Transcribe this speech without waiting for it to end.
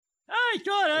I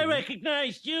thought I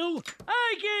recognized you.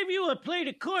 I gave you a plate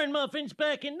of corn muffins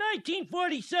back in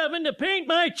 1947 to paint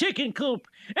my chicken coop,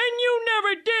 and you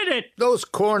never did it. Those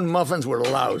corn muffins were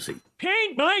lousy.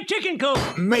 Paint my chicken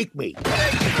coop. Make me.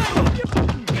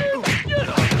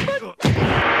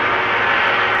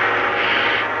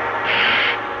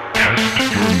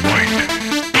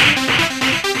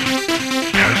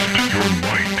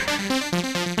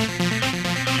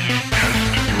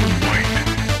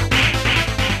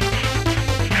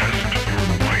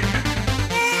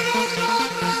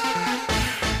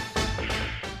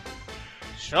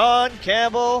 Sean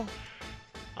Campbell,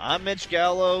 I'm Mitch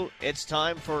Gallo. It's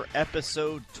time for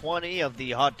episode 20 of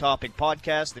the Hot Topic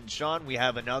podcast. And Sean, we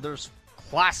have another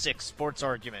classic sports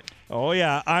argument. Oh,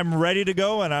 yeah. I'm ready to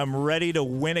go, and I'm ready to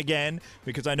win again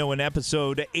because I know in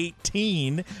episode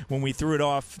 18, when we threw it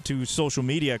off to social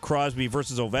media, Crosby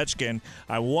versus Ovechkin,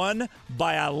 I won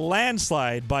by a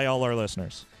landslide by all our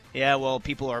listeners. Yeah, well,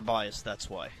 people are biased. That's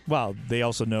why. Well, they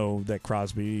also know that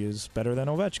Crosby is better than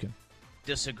Ovechkin.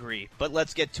 Disagree. But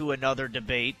let's get to another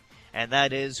debate, and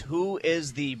that is who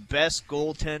is the best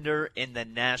goaltender in the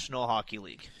National Hockey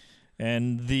League?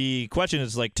 And the question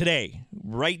is like today,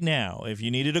 right now, if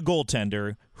you needed a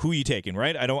goaltender, who are you taking,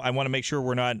 right? I want to make sure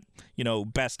we're not,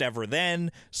 best ever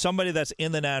then. Somebody that's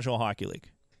in the National Hockey League.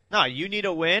 No, you need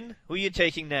a win. Who are you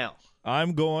taking now?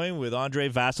 I'm going with Andrei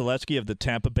Vasilevskiy of the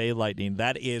Tampa Bay Lightning.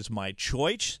 That is my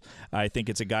choice. I think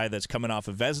it's a guy that's coming off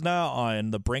of Vezina on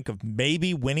the brink of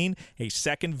maybe winning a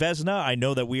second Vezina. I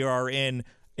know that we are in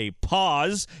a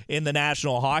pause in the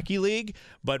National Hockey League,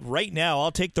 but right now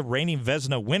I'll take the reigning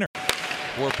Vezina winner.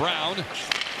 For Brown.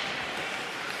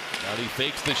 Now he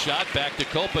fakes the shot back to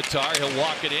Kopitar. He'll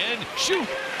walk it in. Shoot!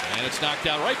 And it's knocked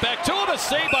down right back to him. A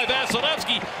save by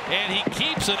Vasilevskiy. And he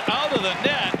keeps it out of the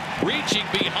net. Reaching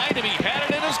behind him. He had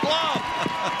it in his glove.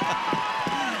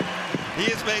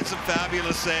 He has made some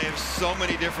fabulous saves so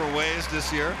many different ways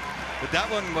this year. But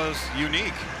that one was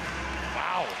unique.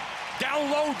 Wow. Down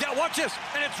low. Watch this.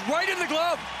 And it's right in the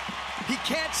glove. He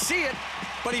can't see it,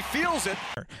 but he feels it.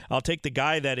 I'll take the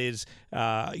guy that is,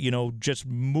 just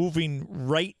moving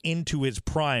right into his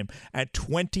prime. At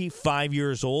 25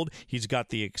 years old, he's got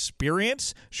the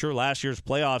experience. Sure, last year's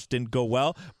playoffs didn't go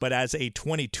well, but as a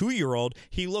 22-year-old,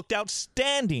 he looked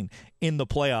outstanding in the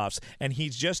playoffs, and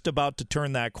he's just about to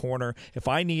turn that corner. If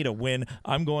I need a win,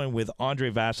 I'm going with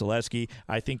Andrei Vasilevskiy.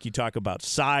 I think you talk about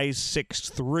size,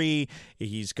 6'3".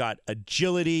 He's got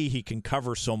agility. He can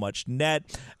cover so much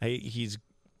net. He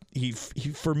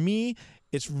for me,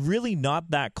 it's really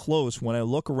not that close when I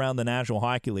look around the National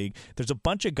Hockey League. There's a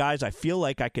bunch of guys I feel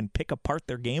like I can pick apart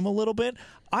their game a little bit.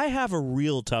 I have a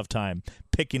real tough time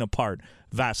picking apart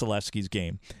Vasilevskiy's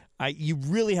game. You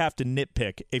really have to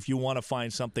nitpick if you want to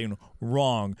find something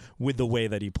wrong with the way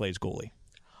that he plays goalie.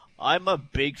 I'm a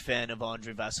big fan of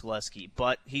Andrei Vasilevskiy,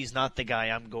 but he's not the guy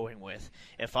I'm going with.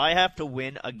 If I have to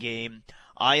win a game,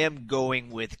 I am going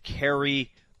with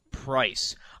Carey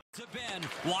Price. To Ben,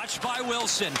 watched by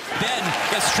Wilson. Ben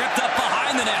gets tripped up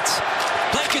behind the nets.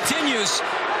 Play continues.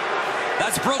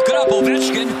 That's broken up.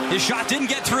 Ovechkin, his shot didn't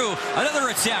get through.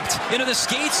 Another attempt into the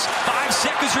skates. 5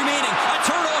 seconds remaining. A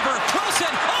turnover.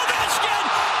 Wilson, Ovechkin,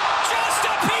 just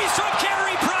a piece from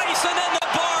Carey Price, and then the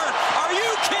bar. Are you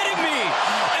kidding me?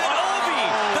 And Ovi,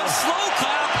 the slow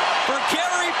clap for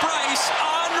Carey Price,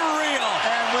 unreal.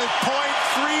 And with 0.3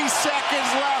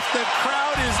 seconds left, the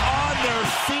crowd is on their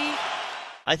feet.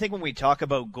 I think when we talk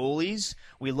about goalies,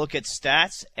 we look at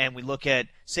stats and we look at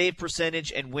save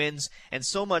percentage and wins, and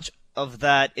so much of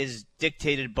that is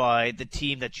dictated by the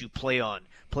team that you play on.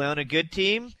 Play on a good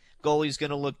team, goalie's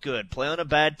going to look good. Play on a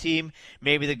bad team,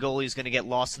 maybe the goalie's going to get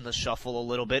lost in the shuffle a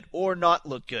little bit or not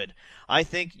look good. I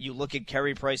think you look at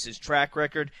Carey Price's track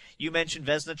record. You mentioned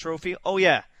Vezina Trophy. Oh,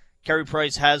 yeah, Carey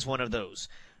Price has one of those.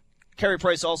 Carey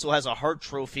Price also has a Hart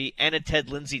Trophy and a Ted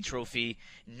Lindsay Trophy.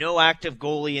 No active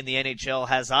goalie in the NHL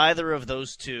has either of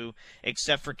those two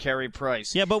except for Carey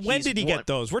Price. Yeah, but when did he get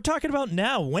those? We're talking about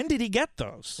now. When did he get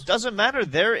those? Doesn't matter.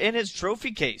 They're in his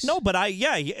trophy case. No, but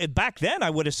back then I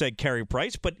would have said Carey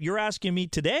Price, but you're asking me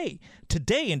today.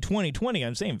 Today in 2020,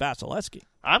 I'm saying Vasilevskiy.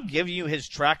 I'm giving you his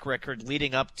track record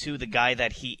leading up to the guy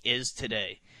that he is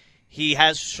today. He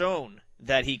has shown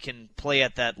that he can play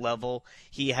at that level.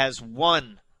 He has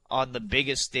won on the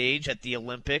biggest stage at the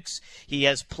Olympics. He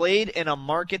has played in a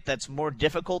market that's more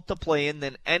difficult to play in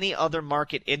than any other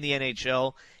market in the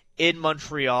NHL, in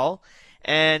Montreal.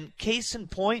 And case in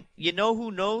point, you know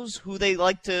who knows who they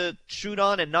like to shoot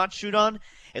on and not shoot on?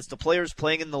 It's the players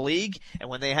playing in the league. And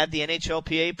when they had the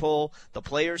NHLPA poll, the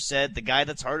players said the guy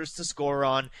that's hardest to score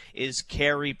on is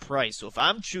Carey Price. So if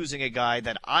I'm choosing a guy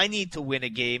that I need to win a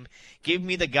game, give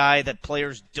me the guy that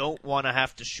players don't want to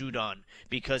have to shoot on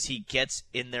because he gets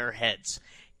in their heads.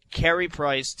 Carey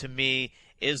Price, to me,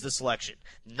 is the selection.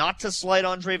 Not to slight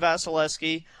Andrei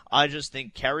Vasilevsky, I just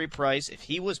think Carey Price, if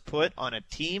he was put on a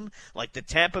team like the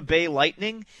Tampa Bay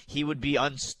Lightning, he would be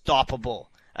unstoppable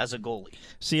as a goalie.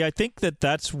 See, I think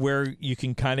that's where you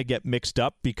can kind of get mixed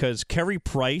up because Carey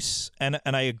Price, and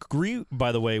I agree,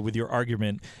 by the way, with your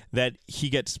argument that he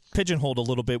gets pigeonholed a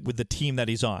little bit with the team that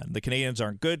he's on. The Canadiens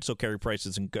aren't good, so Carey Price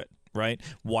isn't good, right?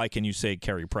 Why can you say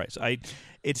Carey Price?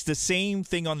 It's the same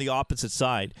thing on the opposite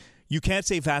side. You can't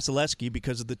say Vasilevsky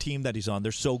because of the team that he's on.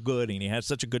 They're so good, and he has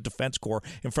such a good defense core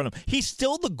in front of him. He's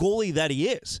still the goalie that he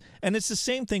is, and it's the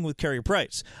same thing with Carey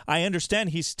Price. I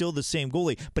understand he's still the same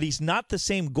goalie, but he's not the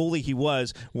same goalie he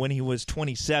was when he was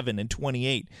 27 and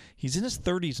 28. He's in his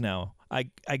 30s now. I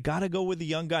got to go with the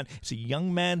young gun. It's a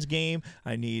young man's game.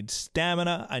 I need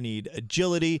stamina. I need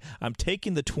agility. I'm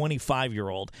taking the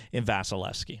 25-year-old in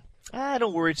Vasilevsky. I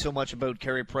don't worry so much about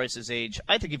Carey Price's age.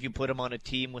 I think if you put him on a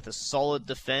team with a solid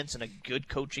defense and a good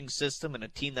coaching system and a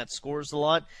team that scores a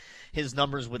lot, his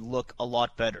numbers would look a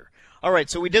lot better. All right,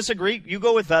 so we disagree. You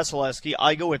go with Vasilevsky.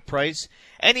 I go with Price.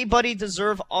 Anybody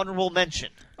deserve honorable mention?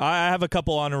 I have a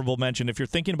couple honorable mention. If you're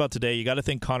thinking about today, you got to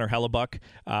think Connor Hellebuck.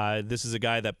 This is a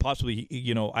guy that possibly,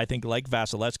 I think like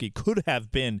Vasilevsky could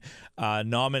have been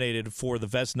nominated for the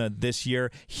Vezina this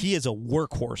year. He is a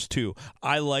workhorse too.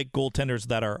 I like goaltenders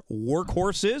that are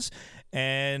workhorses,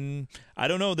 and I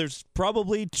don't know. There's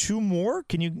probably two more.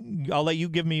 I'll let you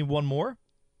give me one more.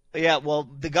 Yeah, well,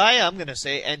 the guy I'm going to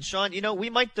say, and Sean, we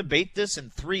might debate this in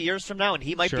 3 years from now, and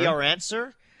he might be our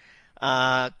answer.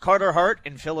 Carter Hart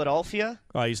in Philadelphia.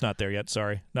 Oh, he's not there yet.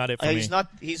 Sorry, not it for me.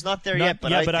 He's not there yet,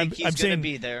 but I think he's going to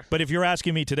be there. But if you're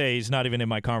asking me today, he's not even in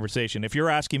my conversation. If you're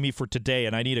asking me for today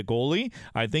and I need a goalie,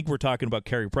 I think we're talking about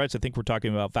Carey Price. I think we're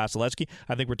talking about Vasilevsky.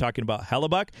 I think we're talking about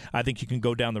Hellebuck. I think you can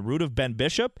go down the route of Ben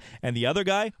Bishop. And the other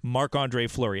guy, Marc-Andre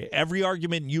Fleury. Every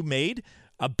argument you made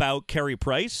about Carey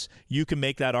Price, you can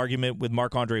make that argument with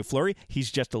Marc-Andre Fleury.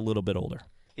 He's just a little bit older.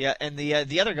 Yeah, and the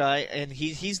other guy, and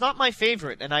he's not my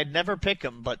favorite, and I'd never pick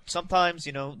him, but sometimes,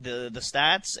 the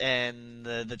stats and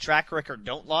the track record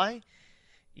don't lie.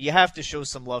 You have to show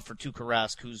some love for Tuukka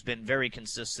Rask, who's been very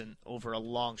consistent over a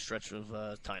long stretch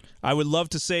of time. I would love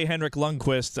to say Henrik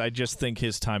Lundqvist. I just think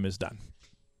his time is done.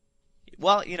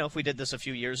 Well, if we did this a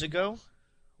few years ago,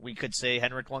 we could say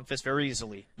Henrik Lundqvist very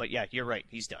easily. But yeah, you're right.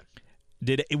 He's done.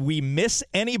 Did we miss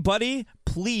anybody?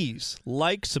 Please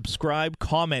like, subscribe,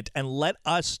 comment, and let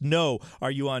us know. Are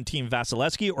you on Team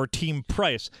Vasilevsky or Team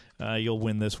Price? You'll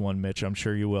win this one, Mitch. I'm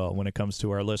sure you will when it comes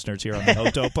to our listeners here on the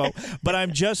Hotopo. But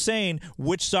I'm just saying,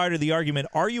 which side of the argument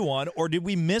are you on, or did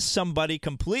we miss somebody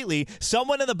completely?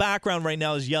 Someone in the background right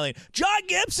now is yelling, John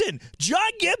Gibson!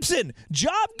 John Gibson!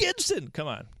 John Gibson! Come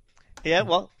on. Yeah,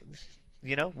 well,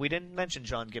 we didn't mention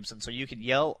John Gibson, so you can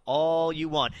yell all you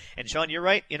want. And, Sean, you're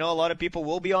right. A lot of people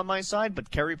will be on my side, but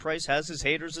Carey Price has his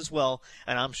haters as well,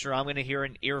 and I'm sure I'm going to hear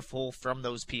an earful from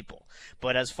those people.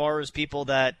 But as far as people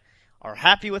that are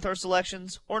happy with our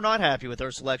selections or not happy with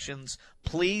our selections,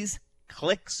 please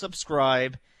click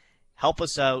subscribe, help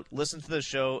us out, listen to the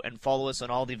show, and follow us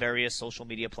on all the various social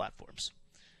media platforms.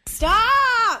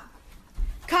 Stop!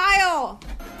 Kyle!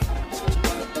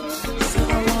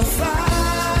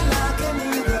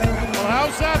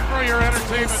 How's that for your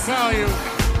entertainment value?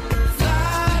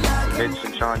 Mitch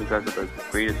and Sean, you guys are the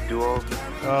greatest duo.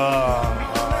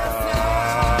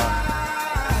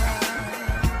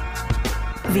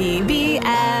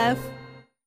 VBF.